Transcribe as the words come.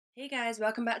Hey guys,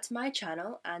 welcome back to my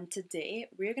channel, and today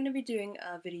we're going to be doing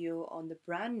a video on the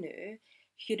brand new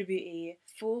Huda Beauty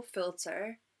Faux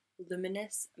Filter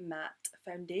Luminous Matte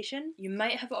Foundation. You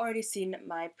might have already seen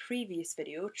my previous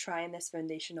video trying this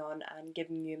foundation on and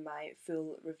giving you my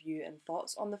full review and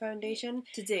thoughts on the foundation.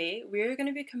 Today we're going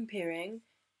to be comparing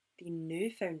the new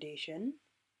foundation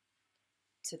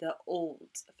to the old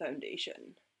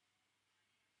foundation.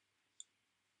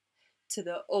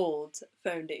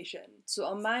 So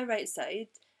on my right side,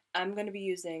 I'm going to be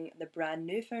using the brand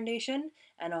new foundation,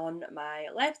 and on my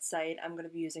left side, I'm going to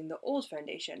be using the old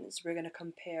foundation. So we're going to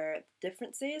compare the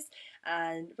differences,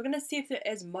 and we're going to see if there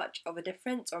is much of a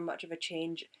difference or much of a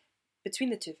change between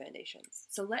the two foundations.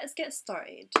 So let's get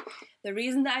started. The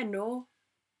reason that I know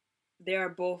they are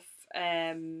both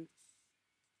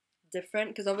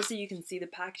different, because obviously you can see the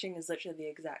packaging is literally the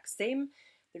exact same.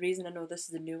 The reason I know this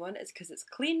is a new one is because it's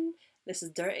clean, this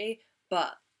is dirty,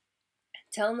 but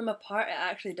telling them apart, it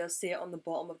actually does say it on the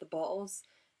bottom of the bottles.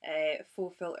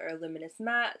 Faux Filter Luminous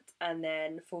Matte, and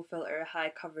then Faux Filter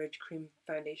High Coverage Cream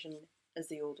Foundation is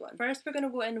the old one. First we're going to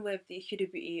go in with the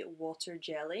Huda Beauty Water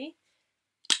Jelly.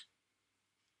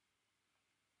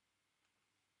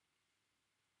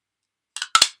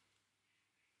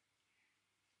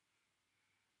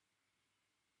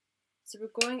 So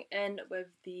we're going in with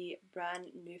the brand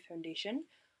new foundation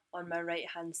on my right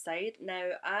hand side. Now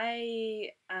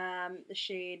I am the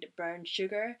shade Brown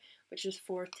Sugar, which is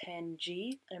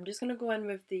 410G, and I'm just going to go in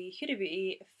with the Huda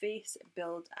Beauty Face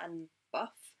Build and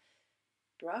Buff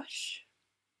brush.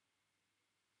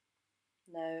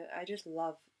 Now I just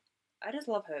love how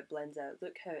it blends out.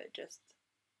 Look how it just...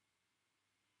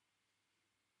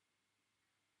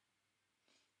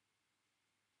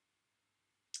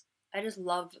 I just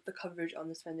love the coverage on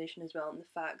this foundation as well, and the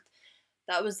fact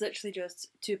that was literally just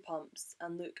 2 pumps,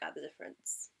 and look at the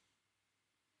difference.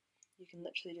 You can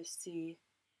literally just see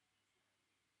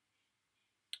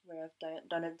where I've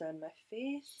done it down my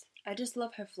face. I just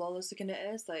love how flawless looking it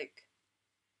is. Like,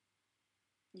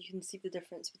 you can see the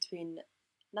difference between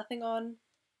nothing on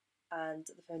and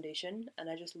the foundation, and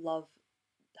I just love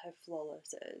how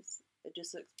flawless it is. It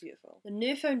just looks beautiful. The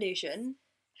new foundation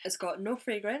has got no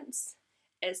fragrance.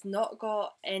 It's not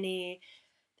got any...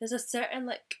 There's a certain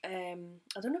I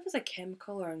don't know if it's a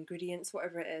chemical or ingredients,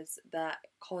 whatever it is, that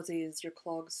causes your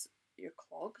clogs,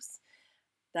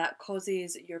 that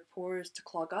causes your pores to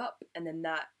clog up, and then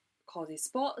that causes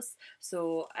spots.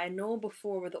 So I know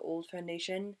before with the old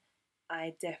foundation,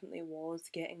 I definitely was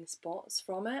getting spots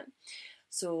from it.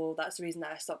 So that's the reason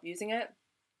that I stopped using it.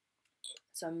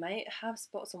 So I might have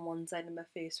spots on one side of my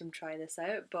face from trying this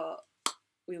out, but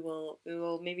we will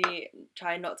maybe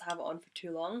try not to have it on for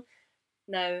too long.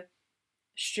 Now,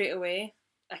 straight away,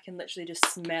 I can literally just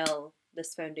smell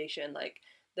this foundation. Like,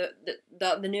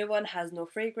 the new one has no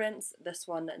fragrance, this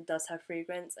one does have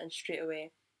fragrance, and straight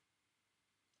away,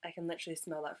 I can literally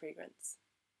smell that fragrance.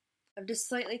 I've just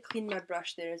slightly cleaned my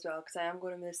brush there as well, because I am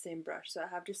going in with the same brush, so I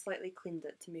have just slightly cleaned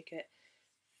it to make it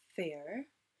fair.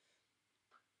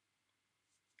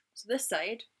 So this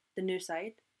side, the new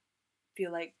side,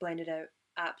 feel like blended out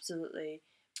absolutely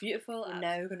beautiful. We're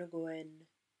now going to go in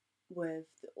with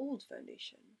the old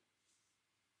foundation.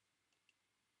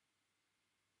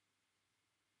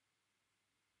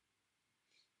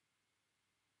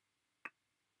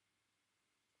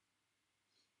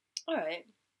 Alright,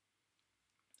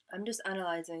 I'm just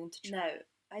analysing to now.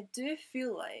 I do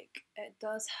feel like it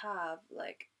does have,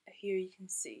 like, here you can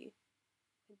see,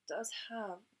 it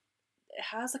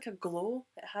has like a glow,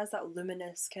 it has that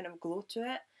luminous kind of glow to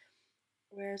it,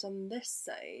 whereas on this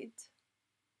side,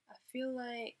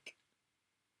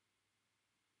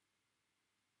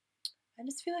 I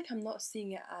just feel like I'm not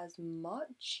seeing it as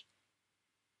much.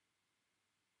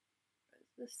 Whereas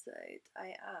this side, I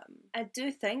am. I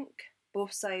do think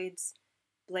both sides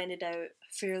blended out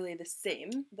fairly the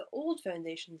same. The old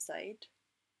foundation side,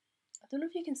 I don't know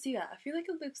if you can see that, I feel like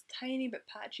it looks tiny bit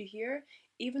patchy here,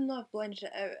 even though I've blended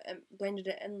it out and blended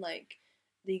it in like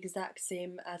the exact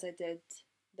same as I did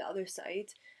the other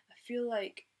side. I feel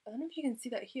like, I don't know if you can see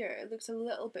that here, it looks a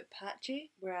little bit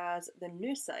patchy, whereas the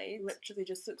new side literally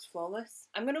just looks flawless.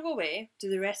 I'm gonna go away,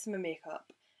 do the rest of my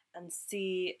makeup, and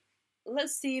see,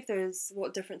 let's see if there's,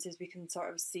 what differences we can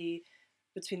sort of see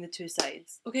between the two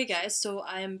sides. Okay guys, so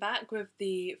I am back with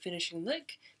the finishing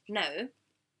look. Now,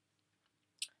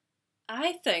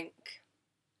 I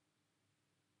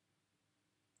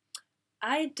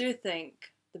do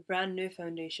think the brand new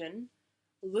foundation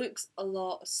looks a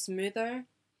lot smoother.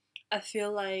 I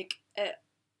feel like it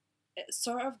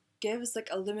sort of gives like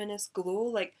a luminous glow.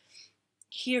 Like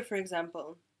here, for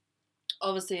example,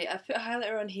 obviously I put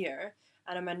highlighter on here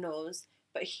and on my nose,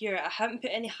 but here I haven't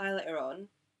put any highlighter on,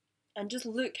 and just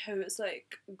look how it's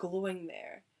like glowing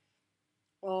there.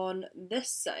 On this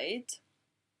side,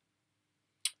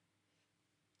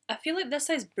 I feel like this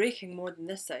side's breaking more than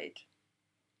this side,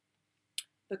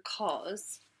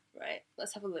 because, right,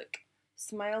 let's have a look.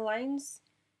 Smile lines.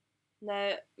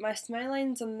 Now, my smile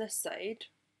lines on this side,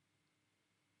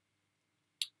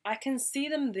 I can see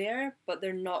them there, but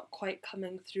they're not quite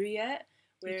coming through yet.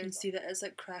 Where you can see that it's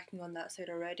like cracking on that side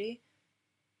already.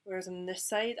 Whereas on this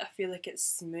side, I feel like it's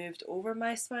smoothed over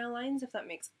my smile lines, if that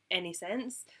makes any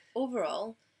sense.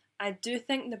 Overall, I do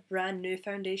think the brand new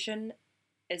foundation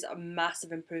is a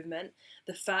massive improvement.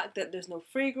 The fact that there's no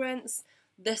fragrance,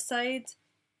 this side,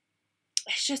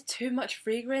 it's just too much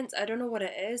fragrance. I don't know what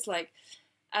it is. Like,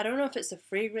 I don't know if it's the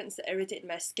fragrance that irritated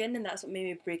my skin and that's what made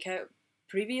me break out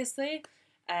previously.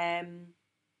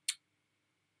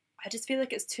 I just feel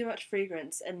like it's too much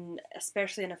fragrance, and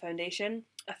especially in a foundation.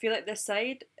 I feel like this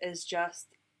side is just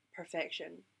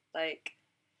perfection. Like,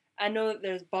 I know that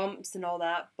there's bumps and all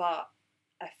that, but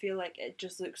I feel like it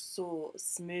just looks so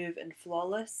smooth and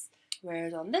flawless.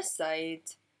 Whereas on this side,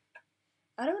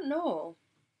 I don't know.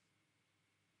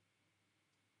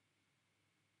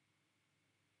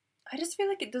 I just feel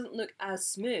like it doesn't look as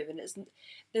smooth, and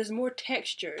there's more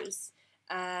textures,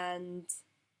 and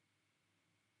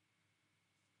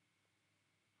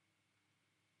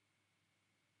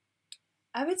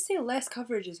I would say less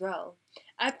coverage as well.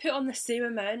 I put on the same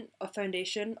amount of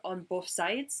foundation on both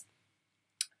sides.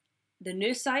 The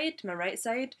new side, my right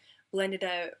side, blended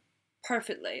out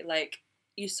perfectly. Like,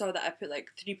 you saw that I put like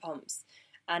 3 pumps,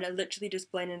 and it literally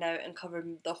just blended out and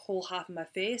covered the whole half of my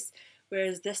face.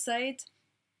 Whereas this side,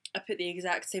 I put the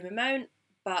exact same amount,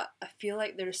 but I feel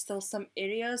like there's still some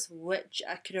areas which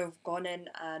I could have gone in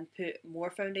and put more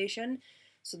foundation.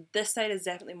 So this side is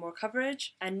definitely more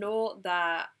coverage. I know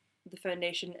that the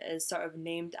foundation is sort of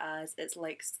named as it's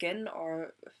like skin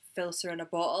or filter in a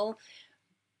bottle.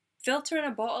 Filter in a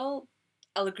bottle,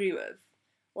 I'll agree with.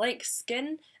 Like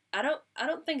skin, I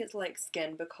don't think it's like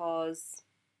skin, because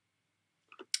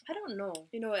I don't know.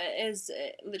 You know,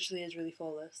 it literally is really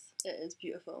flawless. It is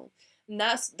beautiful. And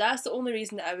that's the only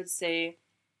reason that I would say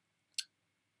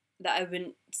that I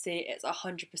wouldn't say it's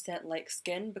 100% like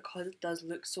skin, because it does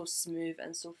look so smooth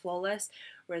and so flawless,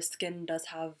 whereas skin does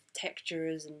have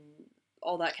textures and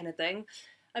all that kind of thing.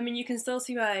 I mean, you can still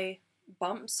see my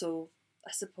bumps, so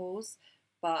I suppose.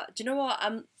 But do you know what?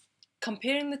 I'm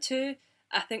comparing the two.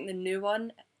 I think the new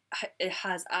one, it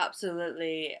has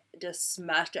absolutely just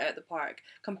smashed it out of the park.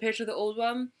 Compared to the old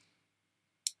one,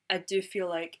 I do feel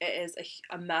like it is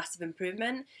a massive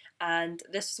improvement, and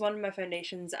this was one of my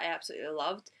foundations I absolutely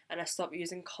loved, and I stopped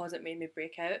using because it made me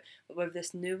break out. But with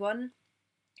this new one,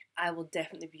 I will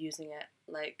definitely be using it.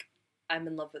 Like, I'm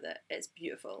in love with it. It's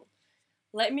beautiful.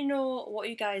 Let me know what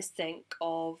you guys think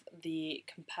of the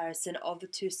comparison of the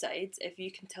two sides, if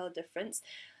you can tell a difference.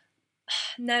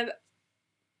 Now,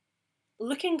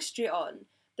 looking straight on,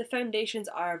 the foundations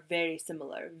are very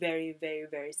similar, very, very,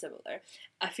 very similar.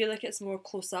 I feel like it's more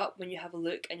close up when you have a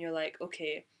look and you're like,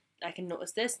 okay, I can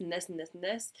notice this and this and this and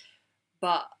this,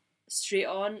 but straight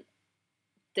on,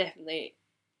 definitely,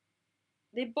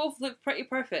 they both look pretty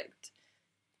perfect.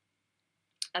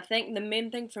 I think the main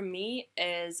thing for me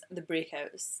is the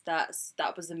breakouts.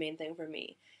 That was the main thing for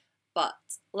me. But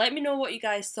let me know what you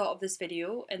guys thought of this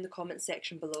video in the comment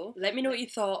section below. Let me know what you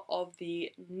thought of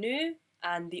the new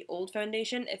and the old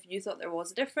foundation, if you thought there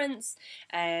was a difference,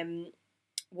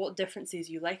 what differences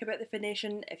you like about the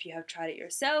foundation, if you have tried it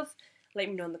yourself. Let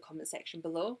me know in the comment section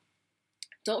below.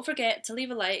 Don't forget to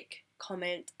leave a like,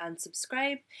 comment and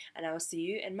subscribe, and I will see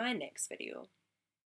you in my next video.